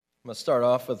I'm going to start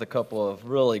off with a couple of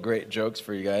really great jokes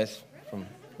for you guys from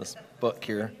this book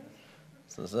here.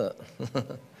 This is it.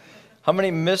 How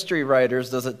many mystery writers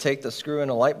does it take to screw in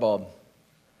a light bulb?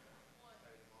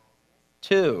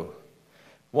 2.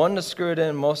 One to screw it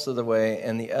in most of the way,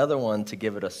 and the other one to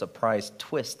give it a surprise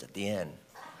twist at the end.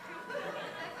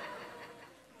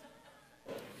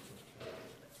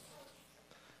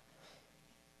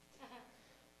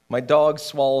 My dog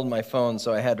swallowed my phone,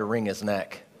 so I had to wring his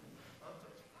neck.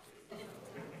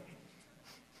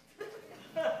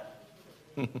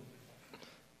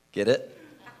 Get it?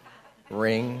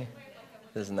 Wring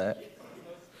his neck.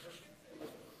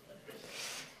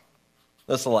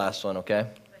 This is the last one, okay?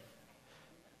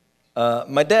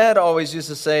 My dad always used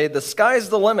to say, the sky's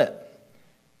the limit,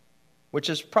 which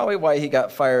is probably why he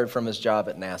got fired from his job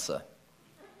at NASA.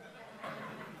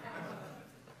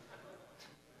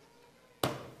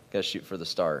 Gotta shoot for the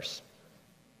stars.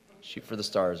 Shoot for the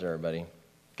stars, everybody.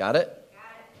 Got it?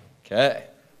 Okay.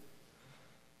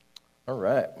 All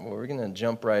right, well, we're going to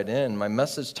jump right in. My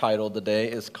message title today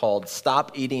is called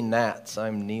Stop Eating Gnats.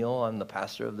 I'm Neil. I'm the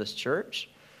pastor of this church,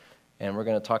 and we're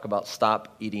going to talk about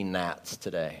stop eating gnats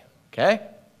today. Okay?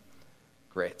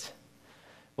 Great.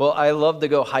 Well, I love to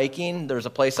go hiking. There's a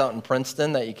place out in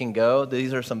Princeton that you can go.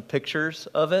 These are some pictures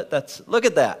of it. Look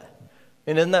at that.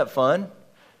 And isn't that fun?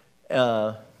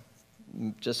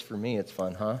 Just for me, it's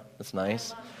fun, huh? That's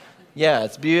nice. Yeah,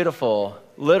 it's beautiful.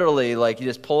 Literally, like you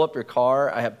just pull up your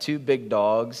car. I have 2 big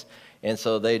dogs, and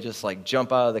so they just like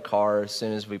jump out of the car as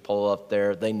soon as we pull up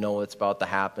there. They know what's about to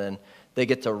happen. They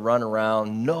get to run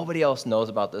around. Nobody else knows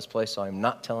about this place, so I'm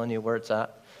not telling you where it's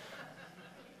at.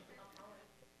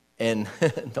 And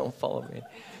don't follow me.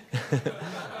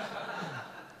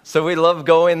 So we love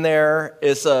going there.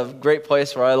 It's a great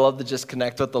place where I love to just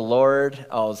connect with the Lord.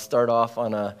 I'll start off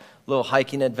on a little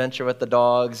hiking adventure with the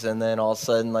dogs, and then all of a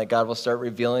sudden, like, God will start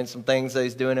revealing some things that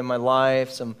He's doing in my life,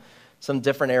 some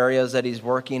different areas that He's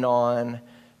working on.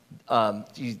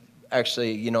 He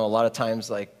actually, a lot of times,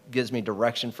 like, gives me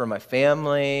direction for my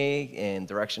family and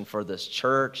direction for this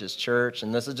church, His church,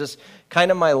 and this is just kind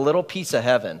of my little piece of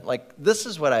heaven. Like, this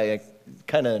is what I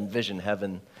kind of envision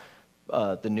heaven,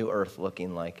 the new earth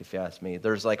looking like, if you ask me.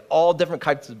 There's like all different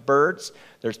types of birds.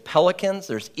 There's pelicans,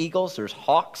 there's eagles, there's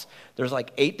hawks. There's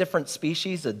like 8 different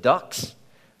species of ducks.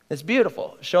 It's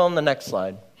beautiful. Show them the next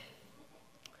slide.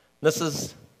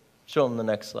 Show them the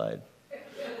next slide.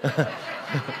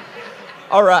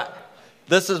 All right.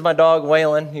 This is my dog,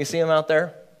 Waylon. You see him out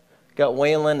there? Got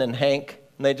Waylon and Hank,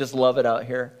 and they just love it out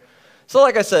here. So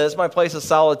like I said, it's my place of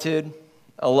solitude.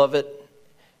 I love it.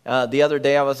 The other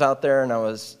day I was out there and I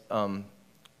was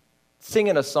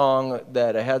singing a song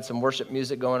that I had some worship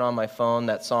music going on my phone,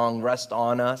 that song, Rest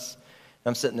on Us.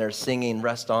 I'm sitting there singing,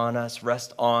 Rest on Us,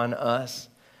 Rest on Us.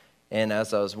 And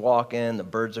as I was walking, the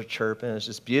birds are chirping. It's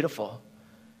just beautiful.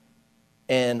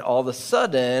 And all of a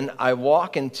sudden, I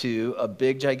walk into a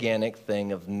big, gigantic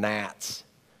thing of gnats.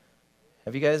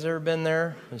 Have you guys ever been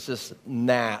there? It's just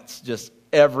gnats just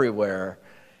everywhere.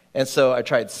 And so I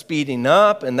tried speeding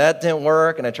up, and that didn't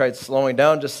work. And I tried slowing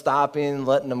down, just stopping,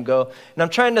 letting them go. And I'm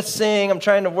trying to sing. I'm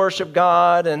trying to worship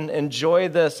God and enjoy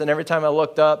this. And every time I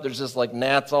looked up, there's just like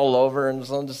gnats all over. And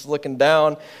so I'm just looking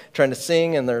down, trying to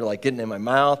sing, and they're like getting in my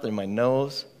mouth and my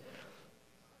nose.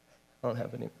 I don't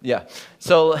have any. Yeah.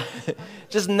 So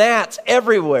just gnats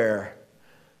everywhere.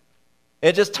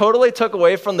 It just totally took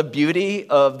away from the beauty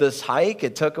of this hike.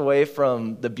 It took away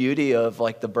from the beauty of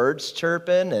like the birds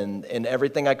chirping and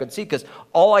everything I could see, because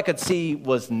all I could see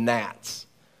was gnats.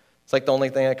 It's like the only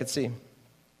thing I could see.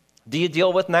 Do you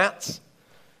deal with gnats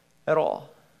at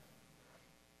all?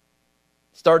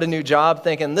 Start a new job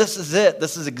thinking, this is it.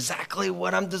 This is exactly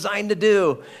what I'm designed to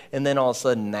do. And then all of a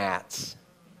sudden, gnats,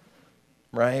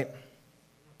 right?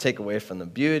 Take away from the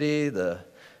beauty, the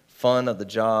fun of the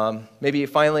job. Maybe you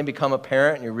finally become a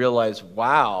parent and you realize,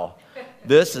 wow,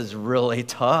 this is really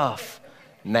tough.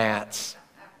 Gnats.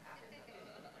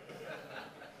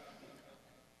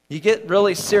 You get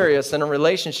really serious in a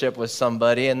relationship with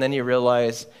somebody and then you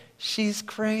realize, she's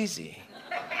crazy.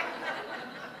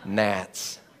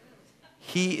 Gnats.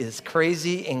 He is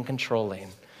crazy and controlling.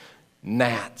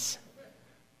 Gnats.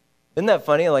 Isn't that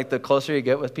funny? Like the closer you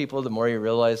get with people, the more you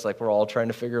realize like we're all trying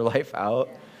to figure life out.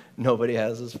 Nobody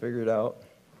has this figured out.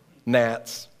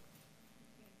 Gnats.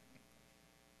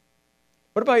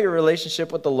 What about your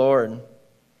relationship with the Lord?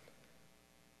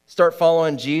 Start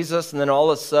following Jesus, and then all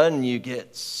of a sudden you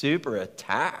get super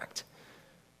attacked.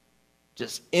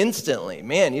 Just instantly.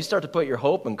 Man, you start to put your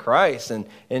hope in Christ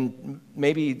and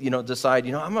maybe, decide,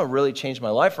 I'm going to really change my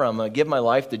life around. I'm going to give my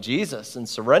life to Jesus and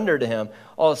surrender to Him.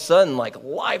 All of a sudden, like,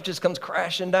 life just comes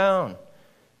crashing down.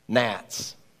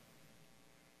 Gnats.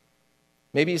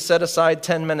 Maybe you set aside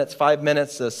 10 minutes, 5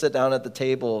 minutes to sit down at the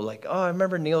table. Like, oh, I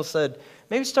remember Neil said,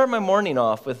 maybe start my morning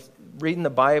off with reading the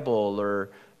Bible or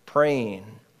praying.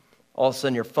 All of a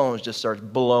sudden your phone just starts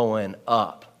blowing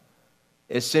up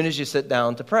as soon as you sit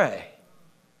down to pray.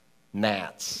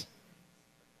 Gnats.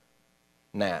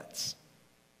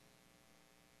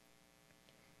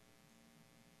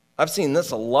 I've seen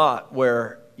this a lot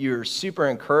where you're super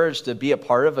encouraged to be a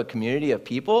part of a community of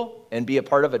people and be a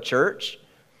part of a church.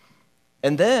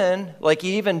 And then, like,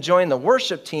 you even join the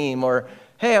worship team, or,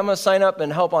 hey, I'm going to sign up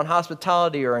and help on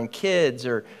hospitality or on kids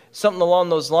or something along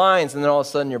those lines. And then all of a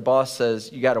sudden your boss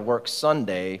says, you got to work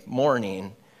Sunday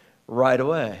morning right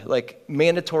away. Like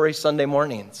mandatory Sunday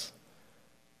mornings.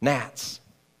 Gnats.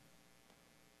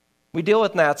 We deal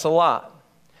with gnats a lot.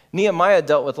 Nehemiah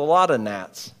dealt with a lot of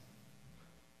gnats.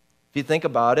 If you think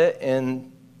about it,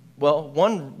 and well,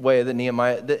 one way that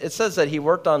Nehemiah, it says that he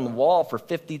worked on the wall for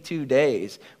 52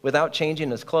 days without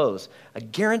changing his clothes. I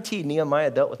guarantee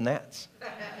Nehemiah dealt with gnats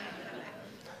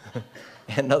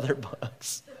and other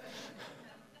bugs.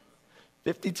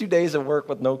 52 days of work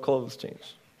with no clothes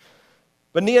changed.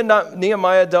 But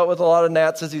Nehemiah dealt with a lot of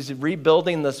gnats as he's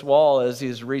rebuilding this wall, as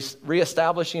he's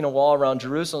reestablishing a wall around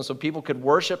Jerusalem so people could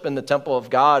worship in the temple of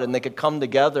God and they could come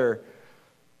together.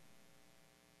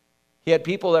 He had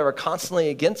people that were constantly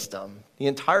against him the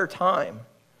entire time.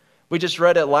 We just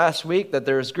read it last week that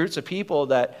there's groups of people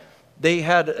that they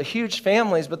had huge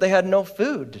families, but they had no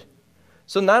food.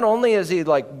 So not only is he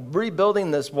like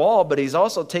rebuilding this wall, but he's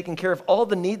also taking care of all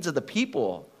the needs of the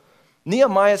people.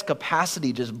 Nehemiah's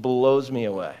capacity just blows me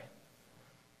away.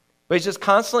 But he's just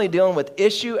constantly dealing with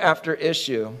issue after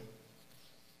issue.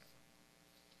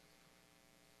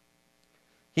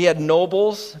 He had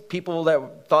nobles, people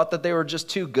that thought that they were just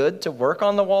too good to work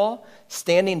on the wall,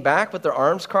 standing back with their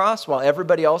arms crossed while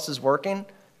everybody else is working.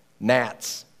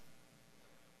 Gnats.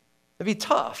 It'd be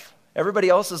tough. Everybody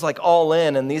else is like all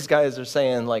in, and these guys are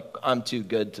saying like, I'm too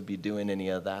good to be doing any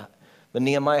of that. But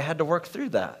Nehemiah had to work through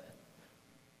that.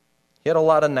 He had a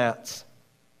lot of gnats.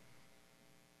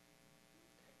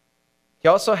 He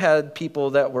also had people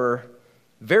that were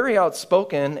very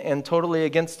outspoken and totally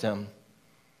against him.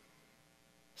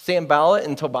 Sanballat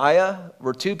and Tobiah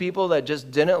were two people that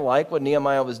just didn't like what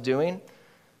Nehemiah was doing.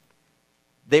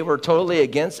 They were totally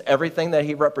against everything that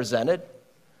he represented.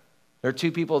 There are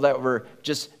two people that were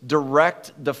just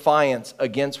direct defiance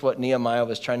against what Nehemiah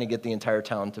was trying to get the entire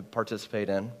town to participate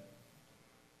in.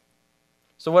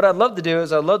 So what I'd love to do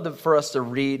is for us to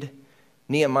read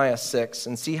Nehemiah 6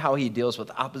 and see how he deals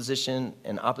with opposition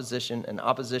and opposition and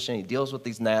opposition. He deals with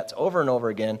these gnats over and over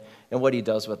again and what he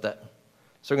does with it.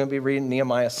 So we're going to be reading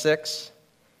Nehemiah 6,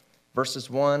 verses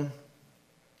 1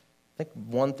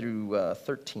 through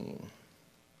 13. I'm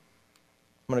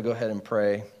going to go ahead and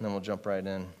pray, and then we'll jump right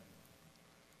in. Would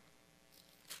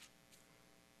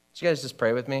you guys just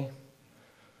pray with me?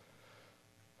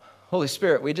 Holy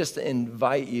Spirit, we just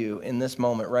invite you in this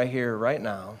moment right here, right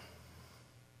now.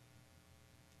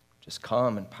 Just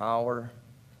come in power.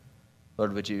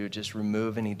 Lord, would you just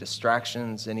remove any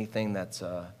distractions, anything that's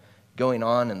going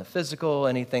on in the physical,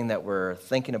 anything that we're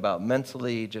thinking about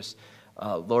mentally. Just,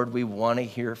 Lord, we want to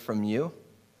hear from you.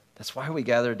 That's why we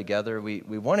gather together. We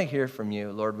want to hear from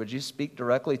you. Lord, would you speak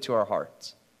directly to our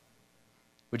hearts?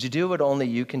 Would you do what only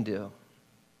you can do?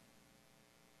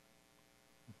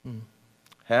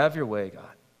 Have your way, God.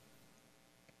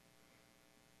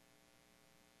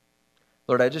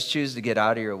 Lord, I just choose to get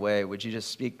out of your way. Would you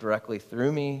just speak directly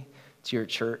through me to your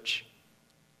church?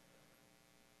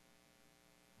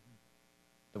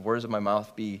 The words of my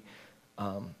mouth be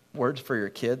words for your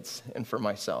kids and for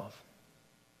myself.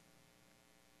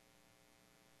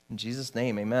 In Jesus'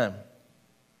 name, amen.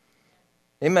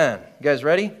 Amen. You guys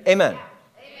ready? Amen. Amen.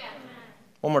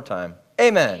 One more time.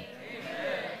 Amen.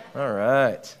 Amen. All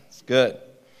right. It's good.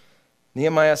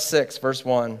 Nehemiah 6, verse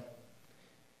 1.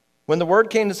 When the word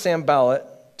came to Sanballat,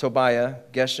 Tobiah,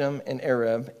 Geshem, and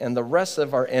Arab, and the rest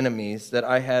of our enemies that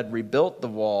I had rebuilt the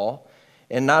wall,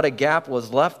 and not a gap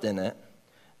was left in it,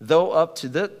 though up to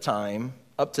that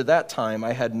time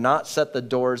I had not set the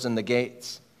doors and the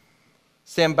gates.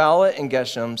 Sanballat and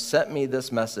Geshem sent me this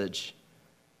message: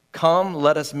 come,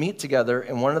 let us meet together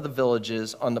in one of the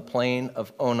villages on the plain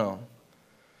of Ono.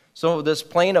 So this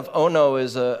plain of Ono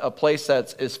is a place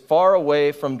that's as far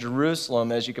away from Jerusalem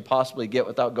as you could possibly get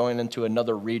without going into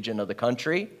another region of the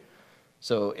country.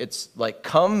 So it's like,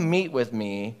 come meet with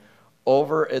me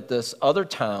over at this other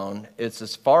town. It's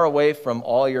as far away from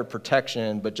all your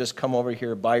protection, but just come over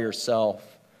here by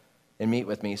yourself and meet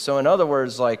with me. So in other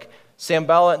words, like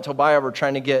Sanballat and Tobiah were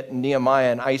trying to get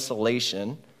Nehemiah in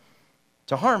isolation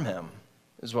to harm him.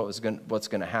 is what's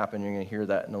going to happen. You're going to hear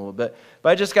that in a little bit. But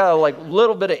I just got a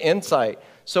little bit of insight.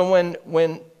 So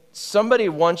when somebody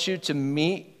wants you to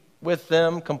meet with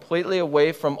them completely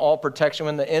away from all protection,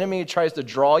 when the enemy tries to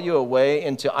draw you away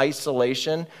into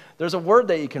isolation, there's a word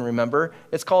that you can remember.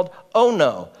 It's called oh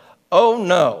no. Oh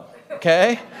no.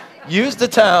 Okay? Use the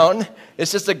town.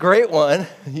 It's just a great one.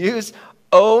 Use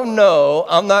oh no,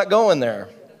 I'm not going there.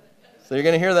 So you're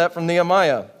going to hear that from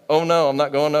Nehemiah. Oh no, I'm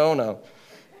not going to oh no.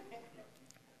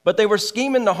 But they were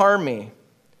scheming to harm me.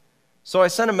 So I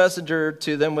sent a messenger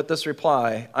to them with this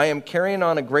reply: I am carrying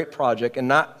on a great project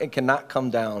and it cannot come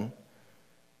down.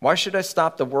 Why should I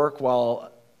stop the work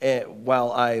while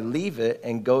I leave it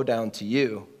and go down to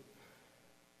you?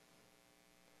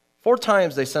 4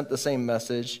 times they sent the same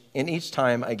message, and each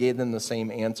time I gave them the same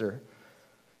answer.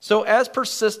 So as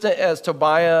persistent as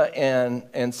Tobiah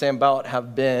and Sanballat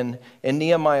have been in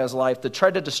Nehemiah's life to try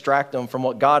to distract them from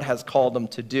what God has called them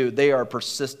to do, they are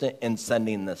persistent in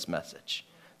sending this message.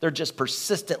 They're just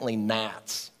persistently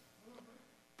gnats.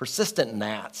 Persistent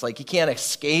gnats. Like you can't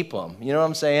escape them. You know what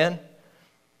I'm saying?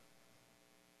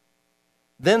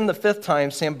 Then the 5th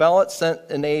time, Sanballat sent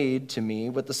an aide to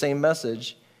me with the same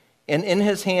message, and in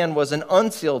his hand was an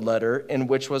unsealed letter in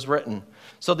which was written.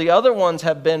 So the other ones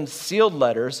have been sealed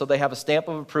letters, so they have a stamp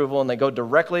of approval, and they go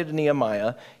directly to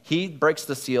Nehemiah. He breaks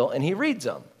the seal, and he reads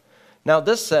them. Now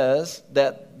this says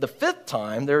that the 5th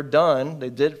time, they're done. They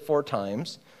did it 4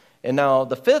 times. And now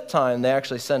the 5th time, they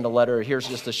actually send a letter. Here's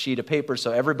just a sheet of paper,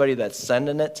 so everybody that's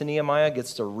sending it to Nehemiah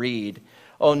gets to read,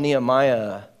 oh,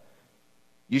 Nehemiah,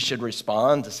 you should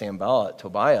respond to Sanballat,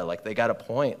 Tobiah. Like, they got a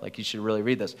point. Like, you should really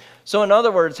read this. So in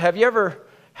other words, have you ever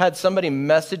had somebody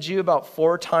message you about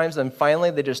 4 times and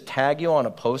finally they just tag you on a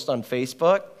post on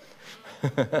Facebook?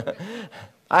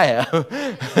 I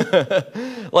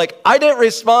have. Like, I didn't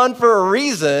respond for a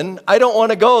reason. I don't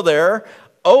want to go there.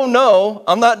 Oh no,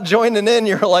 I'm not joining in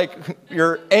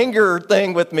your anger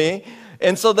thing with me.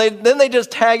 And so then they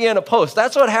just tag you in a post.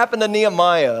 That's what happened to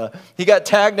Nehemiah. He got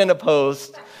tagged in a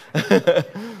post.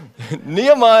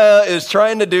 Nehemiah is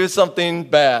trying to do something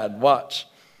bad. Watch.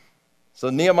 So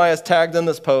Nehemiah is tagged in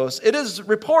this post. It is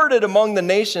reported among the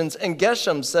nations, and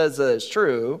Geshem says that it's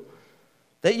true,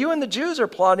 that you and the Jews are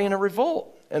plotting a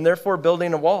revolt and therefore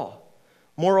building a wall.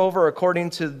 Moreover,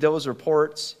 according to those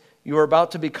reports, you are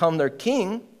about to become their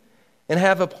king and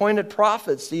have appointed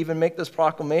prophets to even make this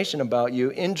proclamation about you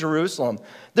in Jerusalem.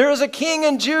 There is a king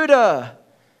in Judah.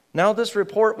 Now this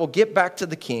report will get back to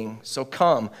the king, so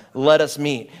come, let us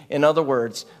meet. In other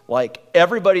words, like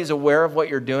everybody's aware of what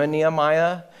you're doing,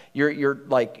 Nehemiah.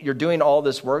 You're doing all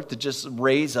this work to just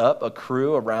raise up a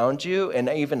crew around you and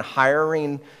even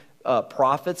hiring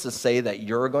prophets to say that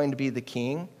you're going to be the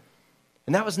king.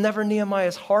 And that was never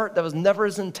Nehemiah's heart. That was never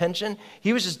his intention.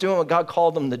 He was just doing what God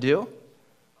called him to do.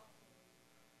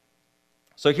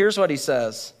 So here's what he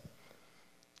says.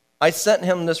 I sent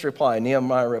him this reply.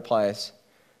 Nehemiah replies,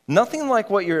 nothing like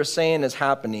what you're saying is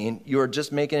happening. You are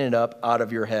just making it up out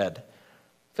of your head.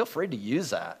 Feel free to use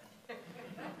that.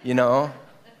 You know,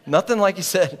 nothing like you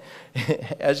said,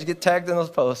 as you get tagged in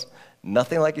those posts,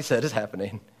 nothing like you said is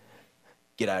happening.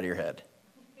 Get out of your head.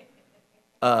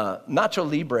 Nacho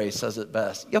Libre says it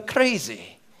best. You're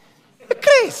crazy. You're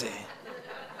crazy.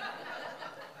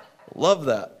 Love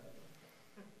that.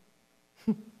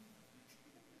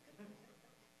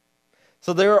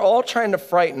 So they were all trying to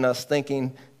frighten us,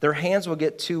 thinking their hands will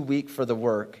get too weak for the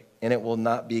work and it will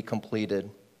not be completed.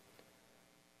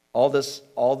 All this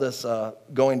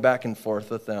going back and forth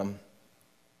with them.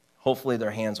 Hopefully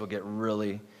their hands will get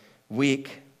really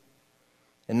weak.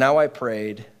 And now I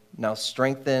prayed, now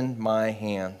strengthen my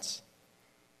hands.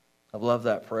 I love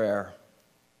that prayer.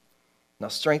 Now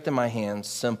strengthen my hands,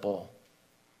 simple.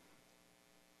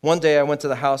 One day I went to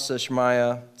the house of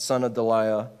Shemaiah, son of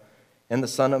Deliah, and the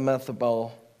son of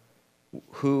Methabel,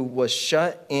 who was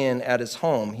shut in at his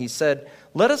home. He said,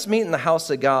 let us meet in the house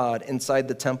of God inside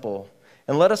the temple,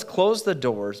 and let us close the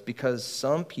doors, because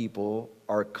some people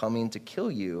are coming to kill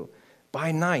you.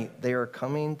 By night they are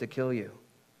coming to kill you.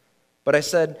 But I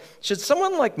said, should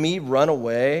someone like me run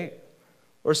away,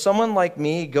 or someone like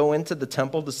me go into the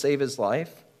temple to save his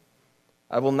life?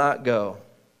 I will not go.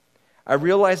 I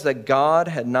realized that God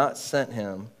had not sent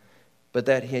him, but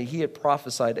that he had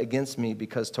prophesied against me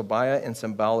because Tobiah and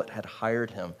Sanballat had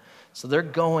hired him. So they're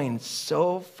going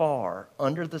so far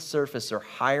under the surface. They're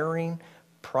hiring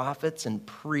prophets and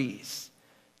priests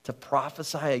to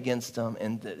prophesy against them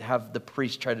and to have the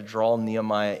priests try to draw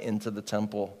Nehemiah into the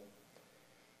temple.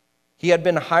 He had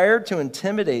been hired to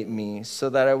intimidate me so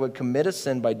that I would commit a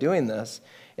sin by doing this,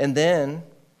 and then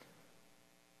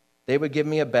they would give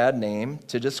me a bad name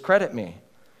to discredit me.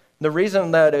 The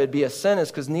reason that it would be a sin is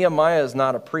because Nehemiah is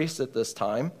not a priest at this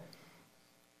time.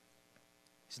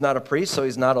 He's not a priest, so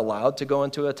he's not allowed to go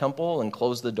into a temple and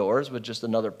close the doors with just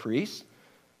another priest.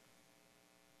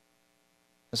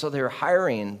 And so they were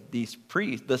hiring this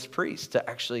priest to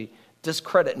actually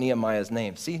discredit Nehemiah's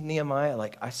name. See, Nehemiah,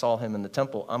 like, I saw him in the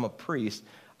temple. I'm a priest.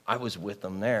 I was with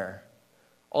him there.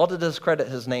 All to discredit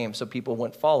his name so people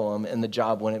wouldn't follow him and the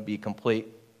job wouldn't be complete.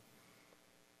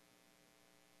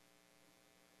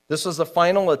 This was the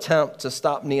final attempt to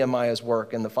stop Nehemiah's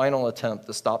work and the final attempt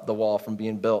to stop the wall from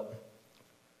being built.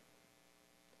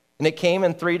 And it came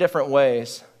in 3 different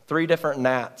ways, 3 different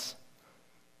gnats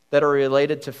that are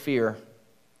related to fear.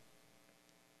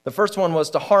 The first one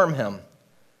was to harm him.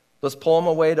 Let's pull him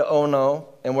away to Ono,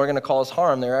 and we're going to cause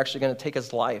harm. They're actually going to take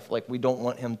his life. Like, we don't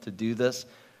want him to do this.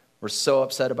 We're so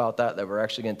upset about that we're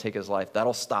actually going to take his life.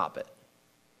 That'll stop it.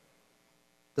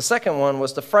 The second one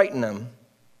was to frighten him.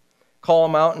 Call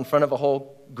him out in front of a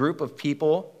whole group of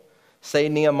people. Say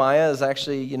Nehemiah is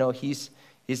actually, he's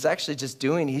actually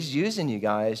he's using you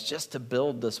guys just to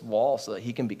build this wall so that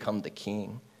he can become the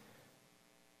king.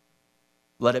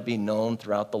 Let it be known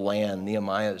throughout the land.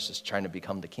 Nehemiah is just trying to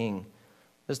become the king.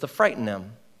 Is to frighten him.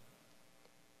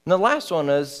 And the last one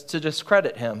is to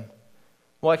discredit him.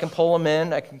 Well, I can pull him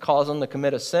in. I can cause him to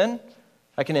commit a sin.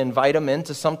 I can invite him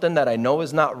into something that I know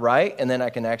is not right. And then I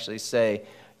can actually say,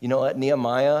 you know what,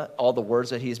 Nehemiah, all the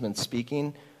words that he's been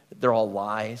speaking, they're all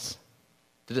lies.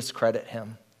 To discredit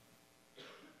him.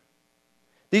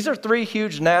 These are 3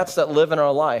 huge gnats that live in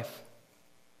our life.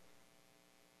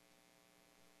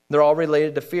 They're all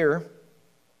related to fear.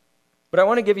 But I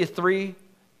want to give you 3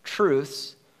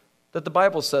 truths that the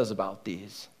Bible says about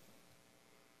these.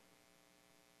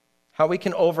 How we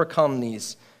can overcome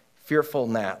these fearful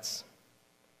gnats.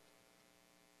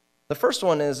 The first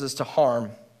one is to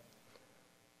harm.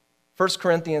 1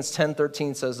 Corinthians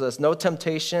 10:13 says this, no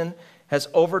temptation has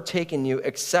overtaken you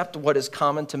except what is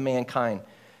common to mankind.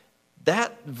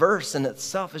 That verse in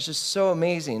itself is just so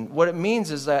amazing. What it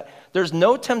means is that there's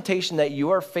no temptation that you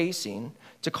are facing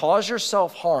to cause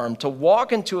yourself harm, to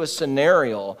walk into a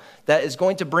scenario that is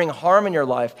going to bring harm in your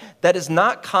life that is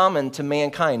not common to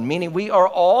mankind, meaning we are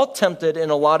all tempted in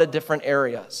a lot of different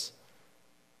areas.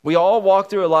 We all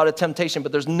walk through a lot of temptation,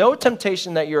 but there's no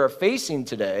temptation that you're facing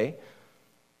today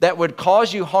that would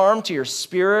cause you harm to your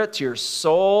spirit, to your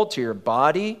soul, to your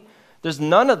body. There's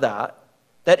none of that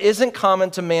isn't common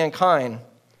to mankind.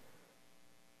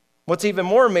 What's even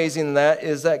more amazing than that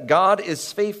is that God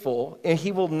is faithful and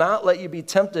he will not let you be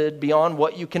tempted beyond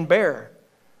what you can bear.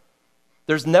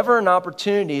 There's never an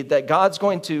opportunity that God's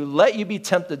going to let you be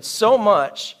tempted so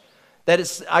much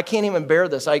that I can't even bear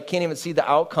this. I can't even see the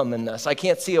outcome in this. I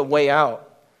can't see a way out.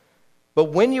 But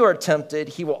when you are tempted,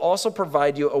 he will also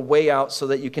provide you a way out so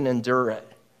that you can endure it.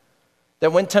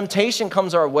 That when temptation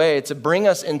comes our way to bring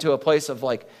us into a place of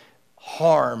like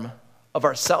harm of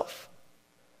ourself,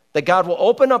 that God will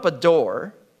open up a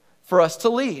door for us to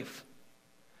leave.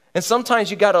 And sometimes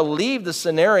you got to leave the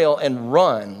scenario and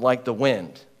run like the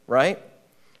wind, right?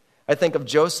 I think of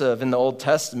Joseph in the Old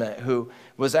Testament who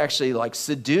was actually like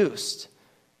seduced.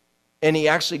 And he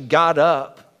actually got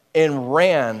up and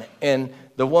ran, and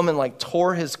the woman like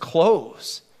tore his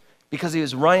clothes because he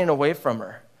was running away from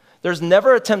her. There's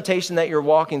never a temptation that you're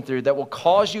walking through that will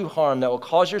cause you harm, that will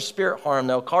cause your spirit harm,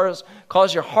 that will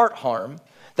cause your heart harm,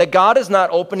 that God is not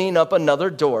opening up another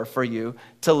door for you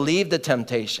to leave the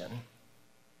temptation.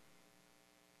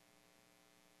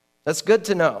 That's good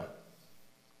to know.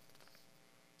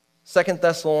 2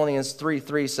 Thessalonians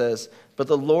 3:3 says, but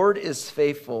the Lord is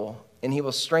faithful, and he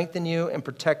will strengthen you and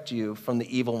protect you from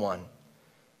the evil one.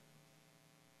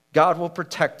 God will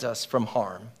protect us from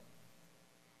harm.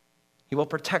 He will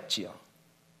protect you.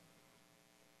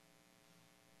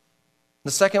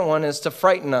 The second one is to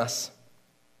frighten us.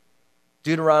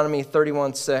 Deuteronomy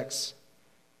 31:6.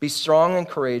 Be strong and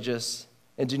courageous,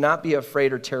 and do not be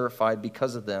afraid or terrified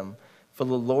because of them. For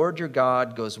the Lord your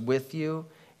God goes with you,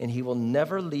 and he will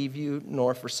never leave you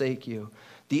nor forsake you.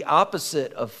 The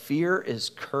opposite of fear is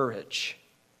courage.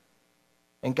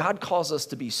 And God calls us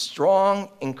to be strong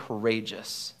and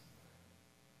courageous.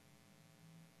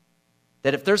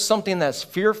 That if there's something that's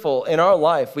fearful in our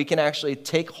life, we can actually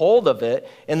take hold of it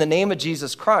in the name of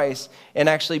Jesus Christ and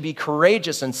actually be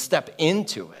courageous and step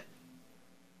into it.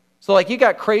 So like you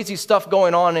got crazy stuff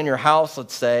going on in your house,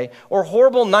 let's say, or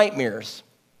horrible nightmares.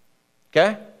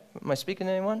 Okay? Am I speaking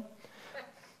to anyone?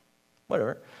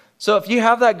 Whatever. So if you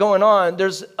have that going on,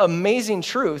 there's amazing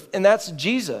truth, and that's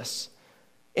Jesus.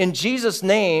 In Jesus'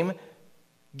 name,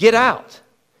 get out.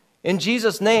 In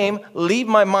Jesus' name, leave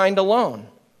my mind alone.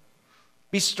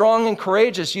 Be strong and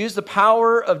courageous. Use the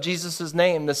power of Jesus'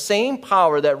 name. The same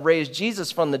power that raised Jesus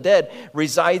from the dead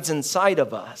resides inside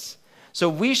of us. So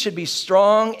we should be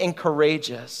strong and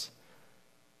courageous.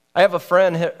 I have a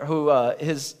friend who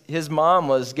his mom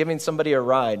was giving somebody a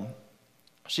ride.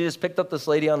 She just picked up this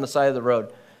lady on the side of the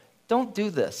road. Don't do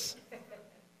this.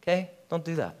 Okay? Don't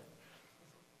do that.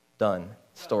 Done.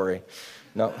 Story.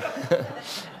 No.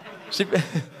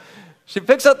 She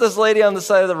picks up this lady on the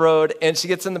side of the road, and she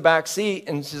gets in the back seat,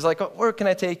 and she's like, oh, where can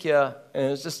I take you? And it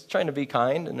was just trying to be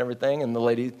kind and everything, and the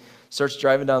lady starts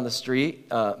driving down the street.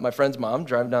 My friend's mom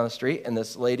driving down the street, and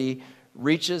this lady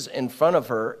reaches in front of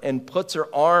her and puts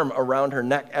her arm around her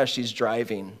neck as she's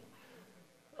driving.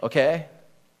 Okay?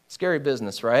 Scary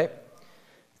business, right?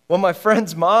 Well, my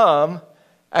friend's mom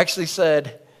actually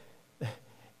said,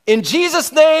 in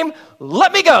Jesus' name,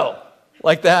 let me go,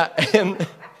 like that.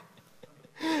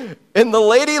 And the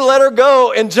lady let her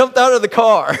go and jumped out of the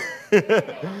car.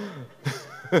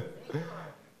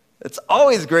 It's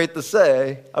always great to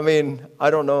say. I mean, I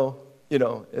don't know,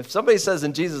 if somebody says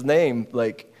in Jesus' name,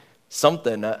 like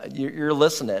something, you're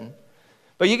listening.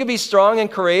 But you can be strong and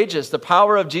courageous. The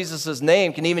power of Jesus'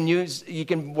 name you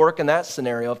can work in that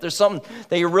scenario. If there's something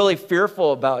that you're really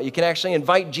fearful about, you can actually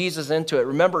invite Jesus into it.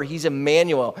 Remember, he's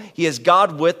Emmanuel. He is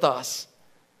God with us.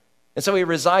 And so he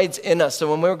resides in us.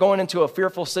 So when we're going into a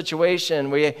fearful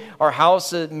situation, our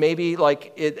house maybe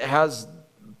like it has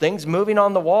things moving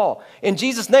on the wall. In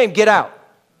Jesus' name, get out.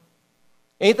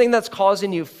 Anything that's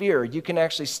causing you fear, you can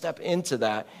actually step into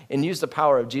that and use the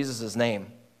power of Jesus'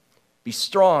 name. Be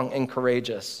strong and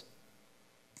courageous.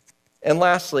 And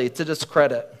lastly, to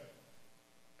discredit.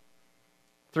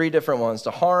 3 different ones: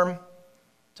 to harm,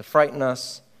 to frighten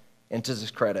us, and to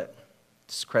discredit.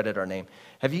 Discredit our name.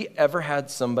 Have you ever had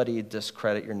somebody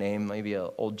discredit your name, maybe an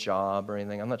old job or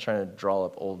anything? I'm not trying to draw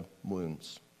up old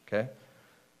wounds, okay?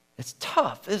 It's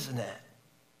tough, isn't it?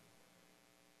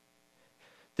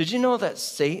 Did you know that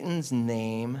Satan's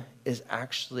name is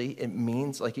actually, it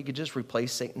means, like you could just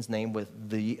replace Satan's name with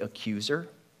the accuser?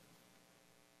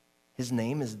 His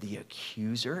name is the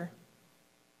accuser.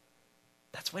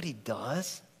 That's what he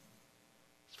does.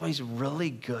 That's what he's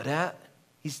really good at.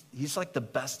 He's like the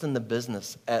best in the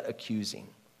business at accusing.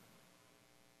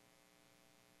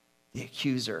 The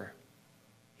accuser.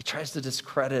 He tries to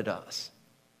discredit us.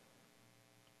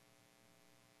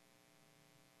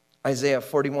 Isaiah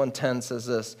 41:10 says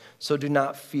this, so do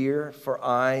not fear, for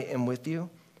I am with you.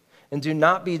 And do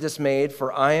not be dismayed,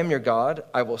 for I am your God.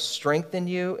 I will strengthen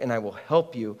you, and I will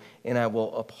help you, and I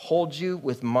will uphold you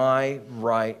with my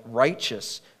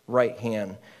righteous right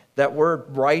hand. That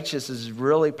word righteous is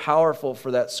really powerful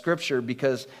for that scripture,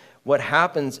 because what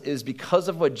happens is because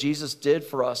of what Jesus did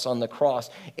for us on the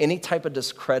cross, any type of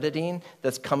discrediting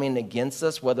that's coming against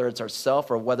us, whether it's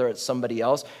ourselves or whether it's somebody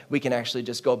else, we can actually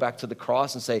just go back to the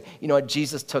cross and say, you know what,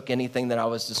 Jesus took anything that I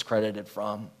was discredited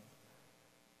from.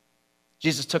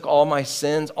 Jesus took all my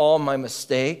sins, all my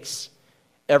mistakes.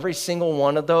 Every single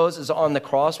one of those is on the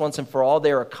cross once and for all.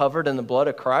 They are covered in the blood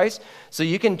of Christ. So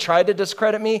you can try to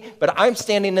discredit me, but I'm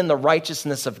standing in the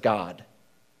righteousness of God.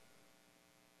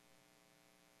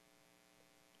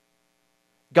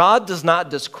 God does not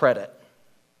discredit.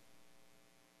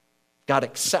 God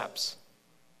accepts.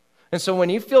 And so when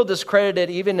you feel discredited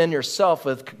even in yourself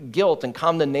with guilt and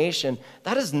condemnation,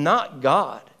 that is not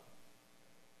God.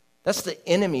 That's the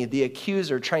enemy, the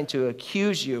accuser, trying to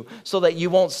accuse you so that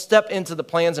you won't step into the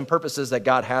plans and purposes that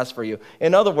God has for you.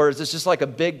 In other words, it's just like a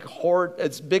big horde,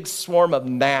 it's a big swarm of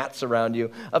gnats around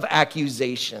you, of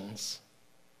accusations,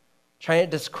 trying to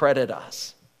discredit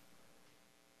us.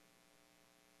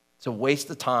 It's a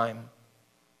waste of time.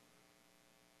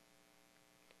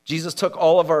 Jesus took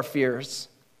all of our fears.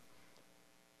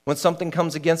 When something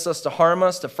comes against us to harm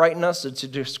us, to frighten us, or to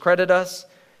discredit us,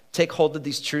 take hold of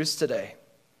these truths today.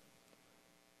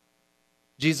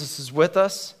 Jesus is with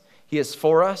us, he is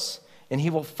for us, and he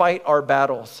will fight our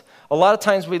battles. A lot of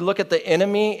times we look at the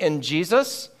enemy in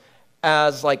Jesus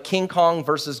as like King Kong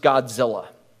versus Godzilla.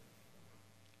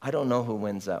 I don't know who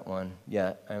wins that one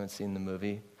yet. I haven't seen the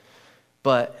movie.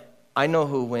 But I know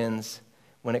who wins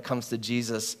when it comes to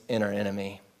Jesus and our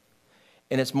enemy.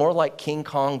 And it's more like King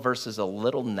Kong versus a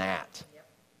little gnat.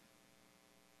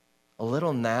 A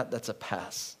little gnat that's a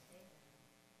pest.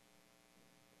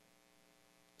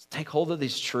 Take hold of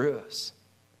these truths.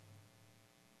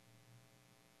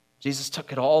 Jesus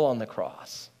took it all on the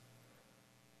cross.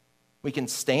 We can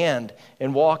stand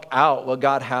and walk out what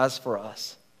God has for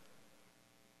us.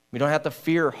 We don't have to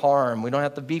fear harm. We don't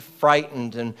have to be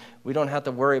frightened, and we don't have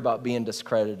to worry about being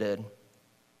discredited.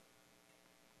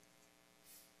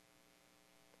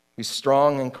 Be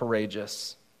strong and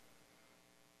courageous.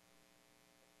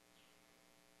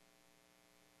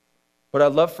 What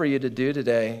I'd love for you to do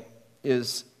today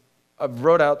is I've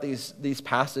wrote out these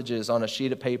passages on a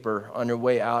sheet of paper on your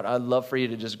way out. I'd love for you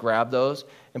to just grab those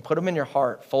and put them in your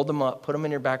heart, fold them up, put them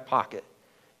in your back pocket.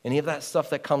 Any of that stuff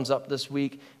that comes up this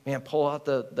week, man, pull out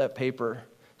that paper.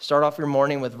 Start off your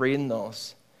morning with reading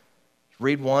those.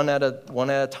 Read one at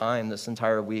a time this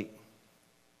entire week.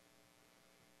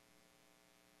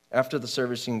 After the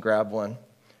service, you can grab one.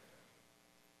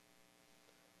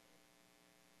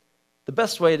 The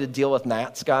best way to deal with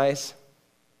gnats, guys,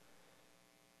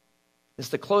 is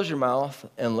to close your mouth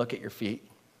and look at your feet.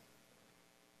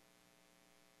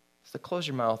 It's to close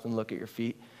your mouth and look at your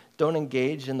feet. Don't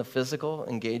engage in the physical,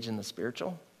 engage in the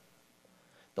spiritual.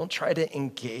 Don't try to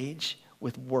engage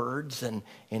with words and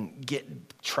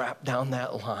get trapped down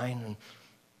that line.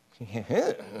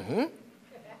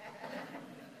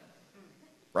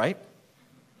 Right?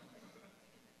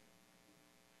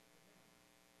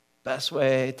 Best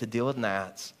way to deal with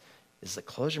gnats is to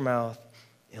close your mouth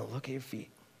and look at your feet.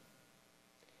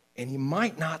 And you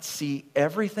might not see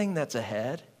everything that's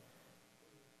ahead.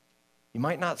 You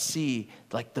might not see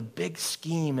like the big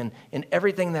scheme and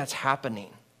everything that's happening.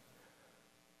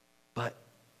 But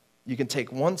you can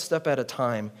take one step at a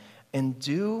time and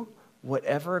do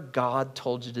whatever God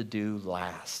told you to do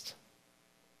last.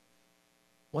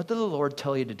 What did the Lord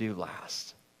tell you to do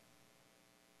last?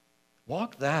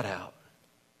 Walk that out.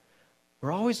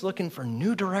 We're always looking for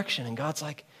new direction, and God's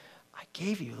like, I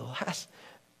gave you the last,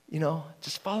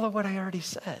 just follow what I already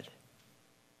said.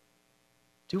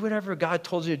 Do whatever God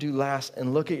told you to do last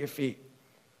and look at your feet.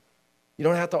 You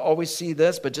don't have to always see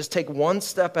this, but just take one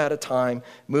step at a time,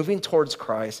 moving towards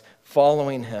Christ,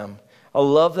 following him. I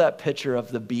love that picture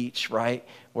of the beach, right?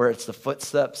 Where it's the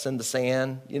footsteps in the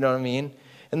sand, you know what I mean?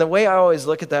 And the way I always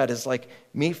look at that is like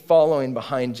me following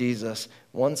behind Jesus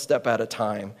one step at a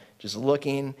time, just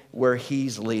looking where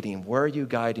he's leading. Where are you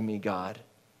guiding me, God?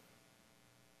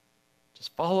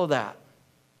 Just follow that.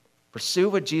 Pursue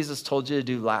what Jesus told you to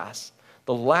do last.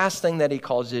 The last thing that he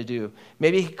called you to do.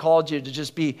 Maybe he called you to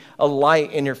just be a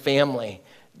light in your family.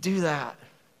 Do that.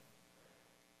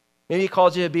 Maybe he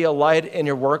called you to be a light in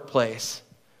your workplace.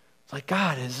 It's like,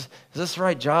 God, is this the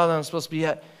right job that I'm supposed to be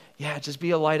at? Yeah, just be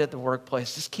a light at the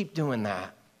workplace. Just keep doing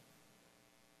that.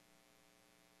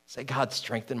 Say, God,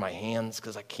 strengthen my hands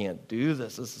because I can't do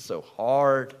this. This is so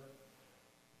hard.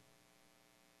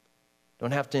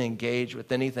 Don't have to engage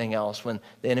with anything else when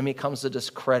the enemy comes to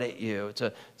discredit you,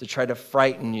 to try to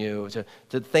frighten you,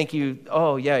 to think you,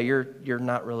 oh yeah, you're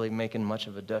not really making much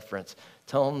of a difference.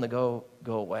 Tell him to go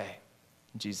away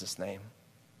in Jesus' name.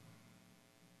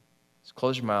 Just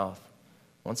close your mouth,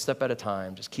 one step at a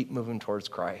time. Just keep moving towards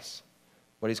Christ,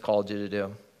 what he's called you to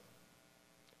do.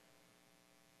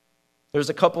 There's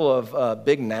a couple of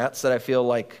big gnats that I feel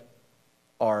like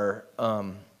are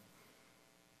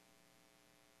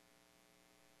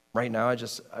right now. I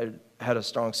had a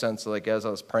strong sense, like as I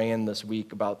was praying this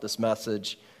week about this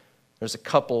message, there's a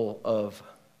couple of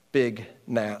big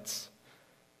gnats.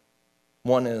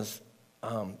 One is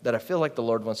that I feel like the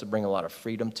Lord wants to bring a lot of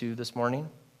freedom to this morning,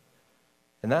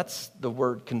 and that's the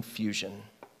word confusion.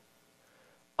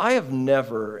 I have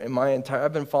never,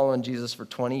 I've been following Jesus for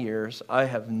 20 years, I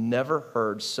have never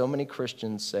heard so many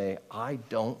Christians say, I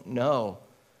don't know.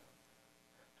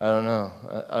 I don't know.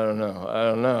 I don't know. I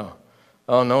don't know.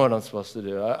 I don't know what I'm supposed to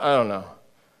do. I don't know.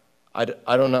 I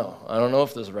don't know. I don't know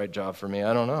if this is the right job for me.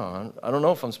 I don't know. I don't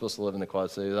know if I'm supposed to live in the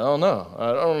Quad Cities. I don't know.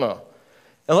 I don't know.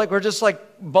 And like we're just like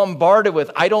bombarded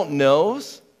with I don't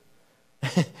knows.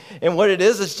 And what it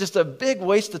is just a big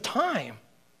waste of time.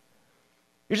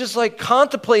 You're just like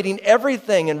contemplating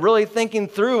everything and really thinking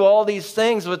through all these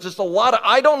things with just a lot of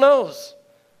I don't knows.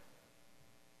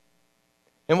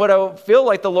 And what I feel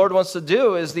like the Lord wants to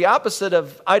do is the opposite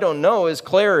of I don't know is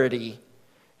clarity.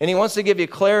 And he wants to give you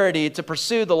clarity to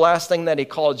pursue the last thing that he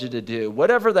called you to do.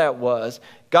 Whatever that was,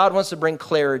 God wants to bring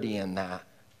clarity in that.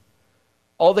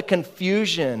 All the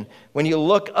confusion, when you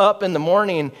look up in the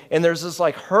morning and there's this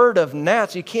like herd of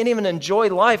gnats, you can't even enjoy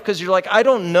life because you're like, I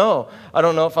don't know. I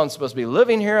don't know if I'm supposed to be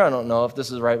living here. I don't know if this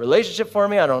is the right relationship for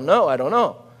me. I don't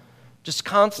know. Just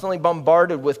constantly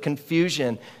bombarded with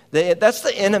confusion. That's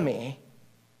the enemy.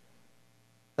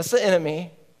 That's the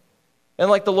enemy. And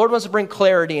like the Lord wants to bring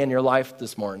clarity in your life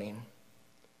this morning.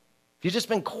 If you've just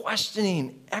been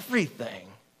questioning everything,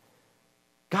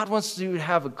 God wants you to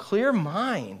have a clear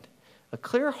mind, a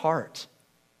clear heart.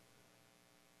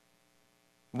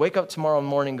 Wake up tomorrow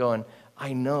morning going,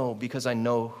 I know because I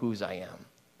know whose I am.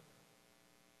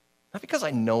 Not because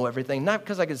I know everything, not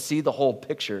because I can see the whole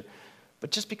picture, but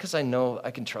just because I know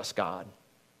I can trust God.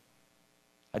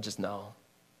 I just know.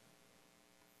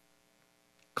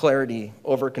 Clarity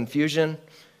over confusion.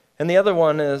 And the other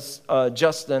one is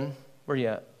Justin. Where you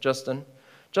at, Justin?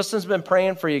 Justin's been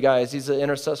praying for you guys. He's an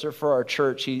intercessor for our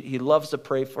church. He loves to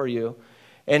pray for you.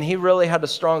 And he really had a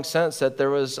strong sense that there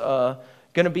was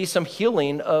going to be some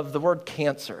healing of the word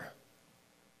cancer.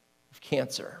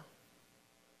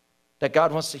 That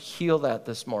God wants to heal that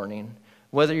this morning.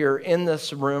 Whether you're in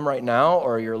this room right now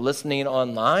or you're listening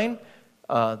online,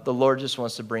 the Lord just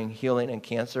wants to bring healing in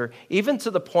cancer, even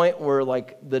to the point where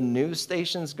like the news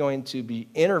station's going to be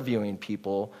interviewing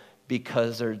people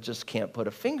because they just can't put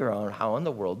a finger on how in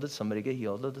the world did somebody get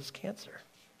healed of this cancer.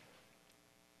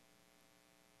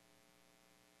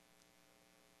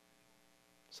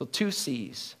 So 2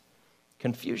 C's,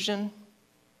 confusion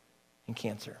and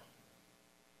cancer.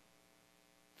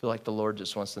 I feel like the Lord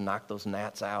just wants to knock those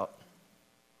gnats out.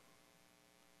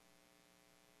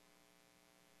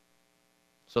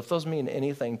 So if those mean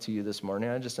anything to you this morning,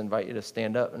 I just invite you to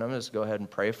stand up, and I'm just going to go ahead and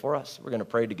pray for us. We're going to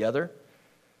pray together,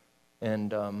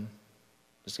 and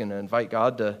just going to invite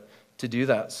God to do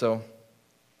that. So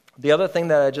the other thing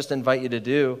that I just invite you to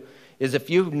do is if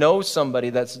you know somebody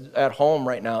that's at home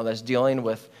right now that's dealing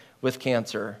with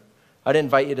cancer, I'd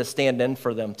invite you to stand in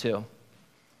for them too.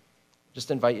 Just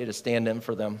invite you to stand in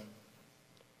for them.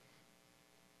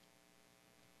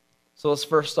 So let's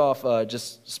first off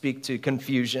just speak to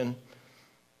confusion.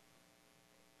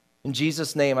 In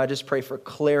Jesus' name, I just pray for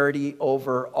clarity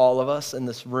over all of us in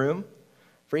this room,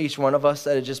 for each one of us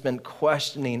that has just been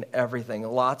questioning everything,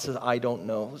 lots of I don't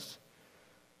knows.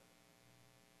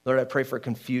 Lord, I pray for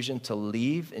confusion to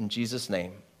leave in Jesus'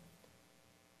 name.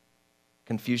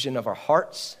 Confusion of our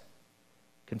hearts,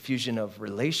 confusion of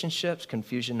relationships,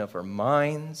 confusion of our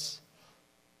minds,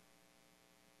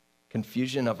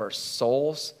 confusion of our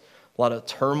souls, a lot of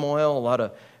turmoil, a lot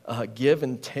of give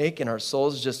and take in our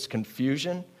souls, just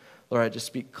confusion. Lord, I just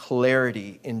speak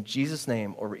clarity in Jesus'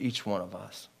 name over each one of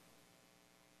us.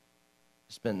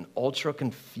 It's been ultra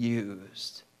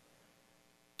confused.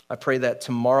 I pray that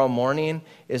tomorrow morning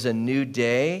is a new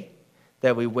day,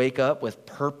 that we wake up with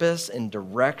purpose and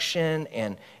direction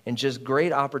and just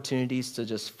great opportunities to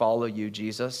just follow you,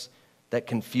 Jesus. That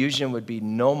confusion would be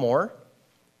no more.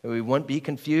 That we wouldn't be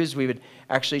confused. We would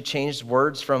actually change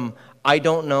words from I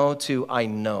don't know to I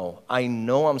know. I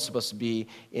know I'm supposed to be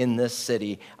in this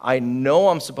city. I know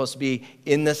I'm supposed to be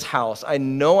in this house. I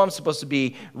know I'm supposed to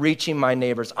be reaching my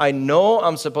neighbors. I know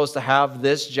I'm supposed to have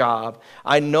this job.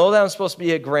 I know that I'm supposed to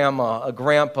be a grandma, a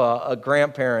grandpa, a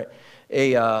grandparent,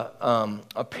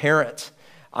 a parent.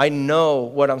 I know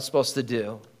what I'm supposed to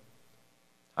do.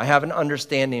 I have an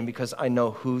understanding because I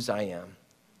know whose I am.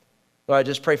 Lord, I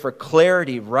just pray for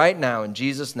clarity right now in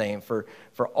Jesus' name for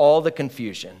all the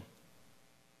confusion.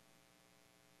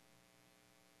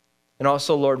 And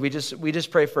also, Lord, we just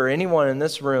pray for anyone in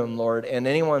this room, Lord, and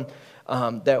anyone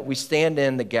that we stand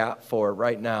in the gap for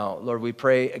right now. Lord, we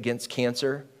pray against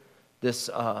cancer. This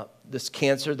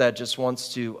cancer that just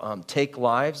wants to take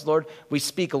lives, Lord. We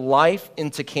speak life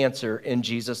into cancer in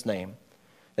Jesus' name.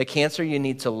 The cancer, you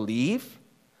need to leave.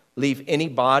 Leave any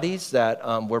bodies that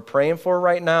we're praying for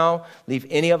right now. Leave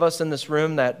any of us in this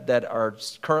room that are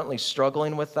currently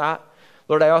struggling with that.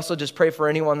 Lord, I also just pray for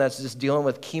anyone that's just dealing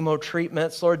with chemo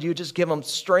treatments. Lord, you just give them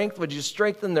strength. Would you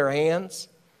strengthen their hands?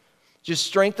 Just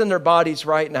strengthen their bodies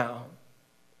right now.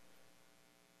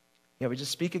 Yeah, we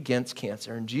just speak against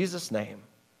cancer in Jesus' name.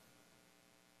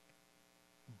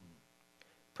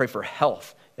 Pray for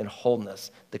health and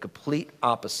wholeness, the complete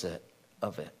opposite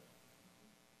of it.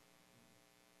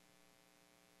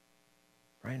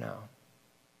 Right now.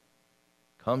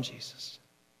 Come, Jesus.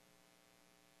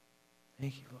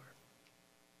 Thank you, Lord.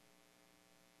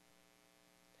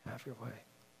 Have your way.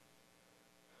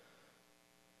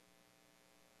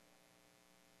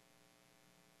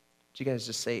 Did you guys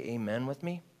just say amen with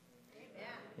me?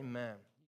 Amen. Amen.